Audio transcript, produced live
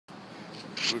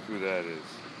Look who that is.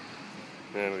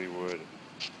 Natalie Wood.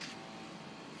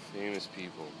 Famous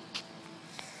people.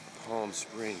 Palm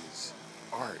Springs.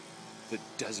 Art. The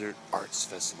Desert Arts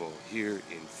Festival here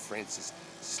in Francis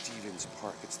Stevens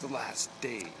Park. It's the last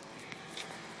day.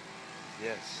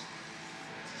 Yes.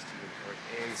 Francis Stevens Park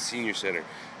and the Senior Center.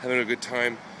 Having a good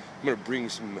time. I'm going to bring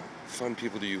some fun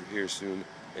people to you here soon.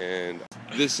 And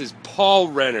this is Paul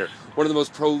Renner, one of the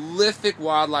most prolific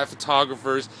wildlife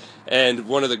photographers and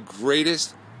one of the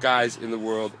greatest guys in the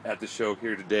world at the show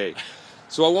here today.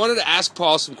 So I wanted to ask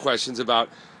Paul some questions about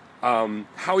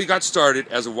how he got started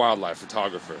as a wildlife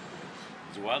photographer.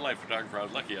 As a wildlife photographer, I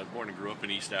was lucky. I was born and grew up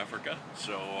in East Africa,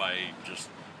 so I just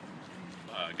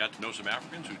got to know some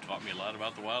Africans who taught me a lot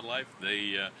about the wildlife.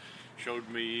 They showed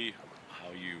me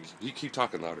how You keep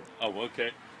talking louder. Oh,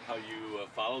 okay. How you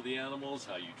follow the animals,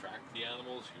 how you track the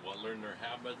animals, you want to learn their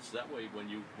habits. That way, when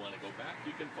you want to go back,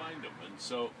 you can find them. And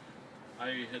so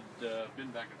I had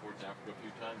been back and forth to Africa a few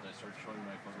times. I started showing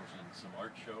my photos in some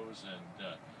art shows, and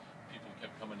people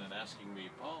kept coming and asking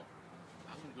me, Paul,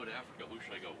 I'm going to go to Africa. Who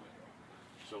should I go with?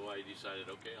 So I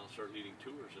decided, okay, I'll start leading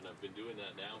tours, and I've been doing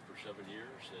that now for 7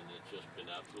 years, and it's just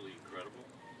been absolutely incredible.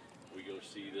 We go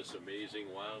see this amazing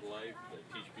wildlife,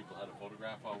 teach people how to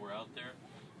photograph while we're out there,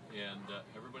 and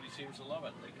everybody seems to love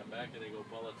it. They come back and they go,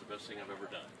 Paul, that's the best thing I've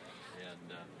ever done.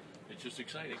 And it's just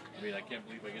exciting. I mean, I can't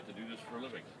believe I get to do this for a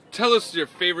living. Tell us your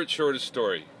favorite shortest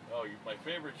story. Oh, my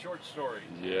favorite short story.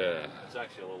 Yeah. It's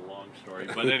actually a little long story,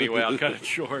 but anyway, I'll cut it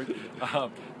short.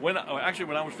 When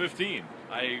I was 15,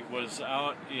 I was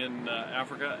out in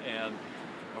Africa, and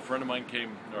a friend of mine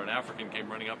came, or an African came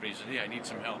running up, and he said, hey, I need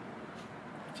some help.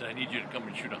 He said, I need you to come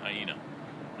and shoot a hyena.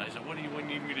 And I said, what do you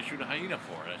need me to shoot a hyena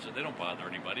for? And I said, they don't bother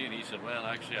anybody. And he said, well,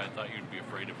 actually, I thought you'd be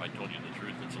afraid if I told you the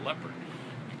truth. It's a leopard.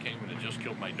 He came and had just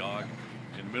killed my dog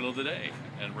in the middle of the day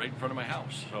and right in front of my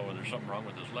house. So there's something wrong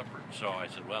with this leopard. So I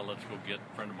said, well, let's go get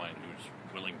a friend of mine who's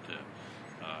willing to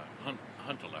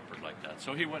hunt a leopard like that.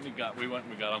 So we went and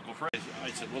we got Uncle Fred.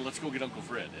 I said, well, let's go get Uncle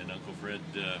Fred. And Uncle Fred,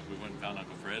 we went and found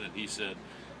Uncle Fred, and he said,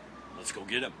 let's go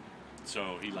get him.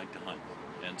 So he liked to hunt.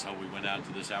 And so we went out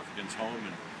to this African's home,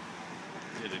 and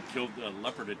a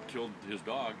leopard had killed his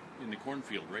dog in the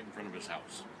cornfield right in front of his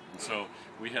house. And so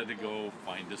we had to go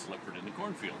find this leopard in the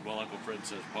cornfield. Well, Uncle Fred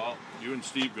says, Paul, you and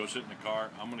Steve go sit in the car.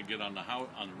 I'm going to get on the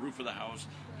roof of the house,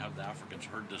 have the Africans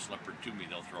herd this leopard to me.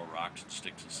 They'll throw rocks and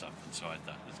sticks and stuff. And so I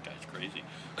thought, this guy's crazy.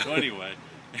 So anyway,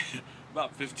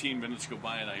 about 15 minutes go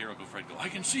by, and I hear Uncle Fred go, I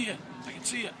can see it. I can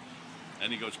see it.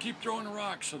 And he goes, keep throwing the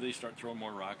rocks. So they start throwing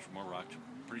more rocks, more rocks.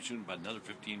 Pretty soon, about another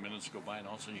 15 minutes go by, and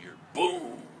all of a sudden you hear,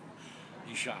 boom!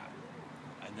 He shot.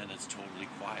 And then it's totally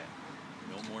quiet.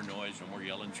 No more noise, no more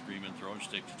yelling, screaming, throwing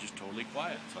sticks. It's just totally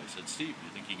quiet. So I said, Steve, you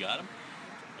think he got him?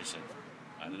 I said,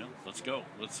 I don't know. Let's go.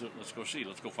 Let's go see.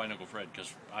 Let's go find Uncle Fred,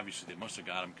 because obviously they must have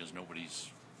got him, because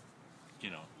nobody's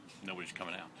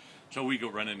coming out. So we go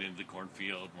running into the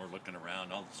cornfield, and we're looking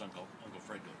around. All of a sudden, Uncle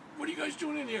Fred goes, what are you guys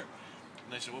doing in here?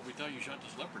 And I said, well, we thought you shot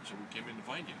this leopard, so we came in to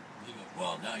find you. And he goes,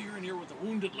 well, now you're in here with a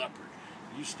wounded leopard.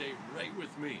 You stay right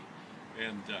with me.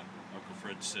 And Uncle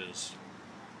Fred says,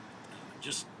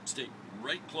 just stay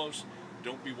right close.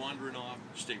 Don't be wandering off.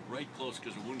 Stay right close,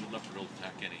 because a wounded leopard will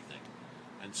attack anything.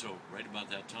 And so right about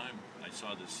that time, I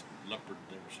saw this leopard.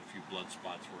 There was a few blood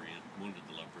spots where he had wounded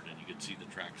the leopard, and you could see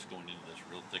the tracks going into this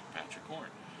real thick patch of corn.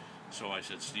 So I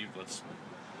said, Steve, let's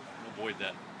avoid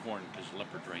that corn, because the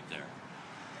leopard's right there.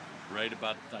 Right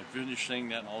about, I finished saying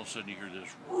that, and all of a sudden you hear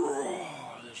this roar,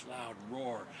 this loud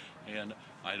roar. And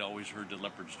I'd always heard that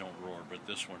leopards don't roar, but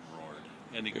this one roared.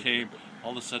 And it came,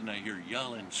 all of a sudden I hear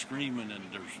yelling, screaming, and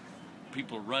there's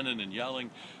people running and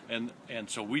yelling. And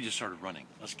so we just started running.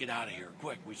 Let's get out of here,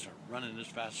 quick. We start running as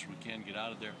fast as we can, get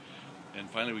out of there. And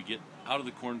finally we get out of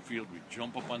the cornfield, we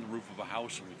jump up on the roof of a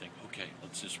house, and we think, okay,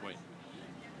 let's just wait.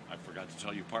 I forgot to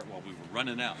tell you part while we were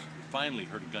running out. We finally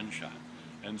heard a gunshot.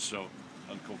 And so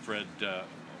Uncle Fred,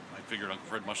 I figured Uncle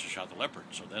Fred must have shot the leopard.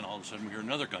 So then all of a sudden we hear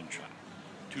another gunshot.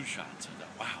 2 shots. I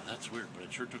thought, wow, that's weird. But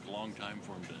it sure took a long time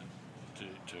for him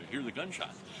to hear the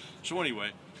gunshot. So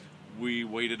anyway, we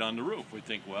waited on the roof. We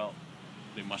think, well,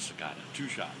 they must have got it. 2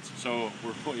 shots. So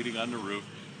we're waiting on the roof.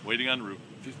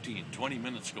 15, 20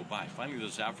 minutes go by. Finally,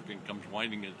 this African comes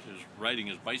riding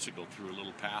his bicycle through a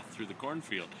little path through the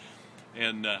cornfield.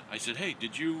 And I said, hey,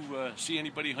 did you see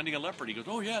anybody hunting a leopard? He goes,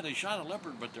 oh, yeah, they shot a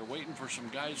leopard, but they're waiting for some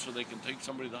guys so they can take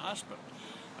somebody to the hospital.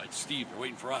 I said, Steve, they're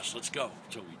waiting for us. Let's go.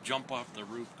 So we jump off the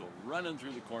roof, go running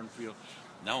through the cornfield.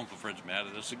 Now Uncle Fred's mad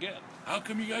at us again. How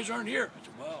come you guys aren't here? I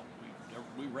said, well,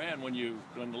 we ran when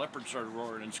the leopard started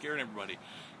roaring and scaring everybody.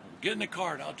 Get in the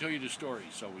car and I'll tell you the story.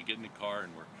 So we get in the car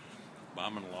and we're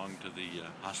bombing along to the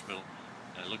hospital.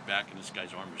 And I looked back, and this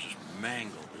guy's arm was just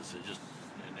mangled.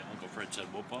 And Uncle Fred said,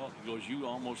 well, Paul, he goes, you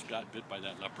almost got bit by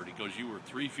that leopard. He goes, you were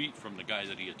 3 feet from the guy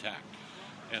that he attacked.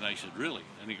 And I said, really?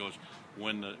 And he goes,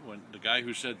 when the guy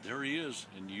who said, there he is,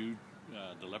 and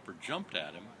the leopard jumped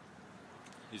at him,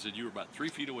 he said, you were about 3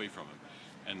 feet away from him.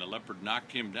 And the leopard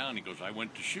knocked him down. He goes, I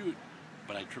went to shoot,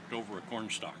 but I tripped over a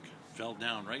cornstalk, fell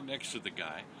down right next to the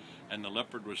guy. And the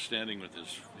leopard was standing with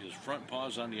his front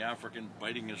paws on the African,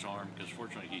 biting his arm, because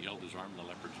fortunately he held his arm in the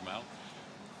leopard's mouth.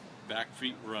 Back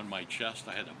feet were on my chest.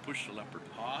 I had to push the leopard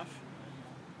off,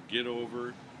 get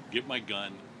over, get my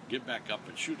gun, get back up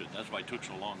and shoot it. That's why it took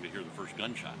so long to hear the first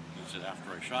gunshot. He said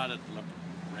after I shot it, the leopard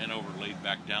ran over, laid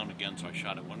back down again, so I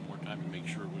shot it one more time to make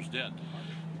sure it was dead.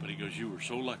 But he goes, you were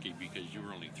so lucky because you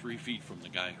were only 3 feet from the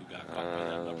guy who got caught by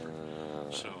that leopard.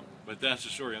 So, but that's the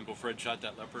story. Uncle Fred shot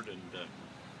that leopard, and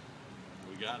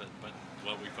we got it. But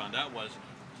what we found out was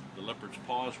the leopard's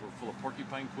paws were full of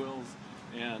porcupine quills,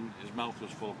 and his mouth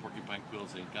was full of porcupine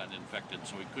quills. They'd gotten infected,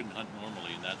 so he couldn't hunt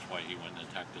normally, and that's why he went and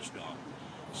attacked this dog.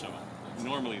 So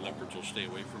normally leopards will stay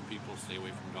away from people, stay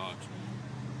away from dogs.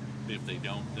 If they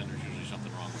don't, then there's usually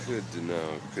something wrong with them. Good to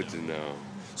know. Good to know.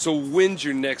 So when's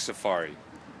your next safari?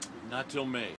 Not till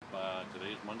May.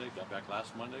 Today is Monday. Got back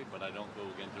last Monday, but I don't go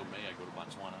again till May. I go to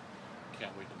Botswana.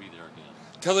 Can't wait to be there again.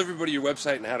 Tell everybody your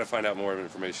website and how to find out more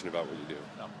information about what you do.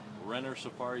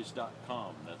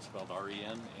 RennerSafaris.com. That's spelled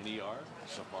R-E-N-N-E-R.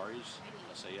 Safaris,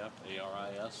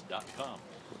 S-A-F-A-R-I-S.com.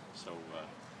 So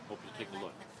hope you take a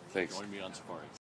look. Thanks. Join me on safari.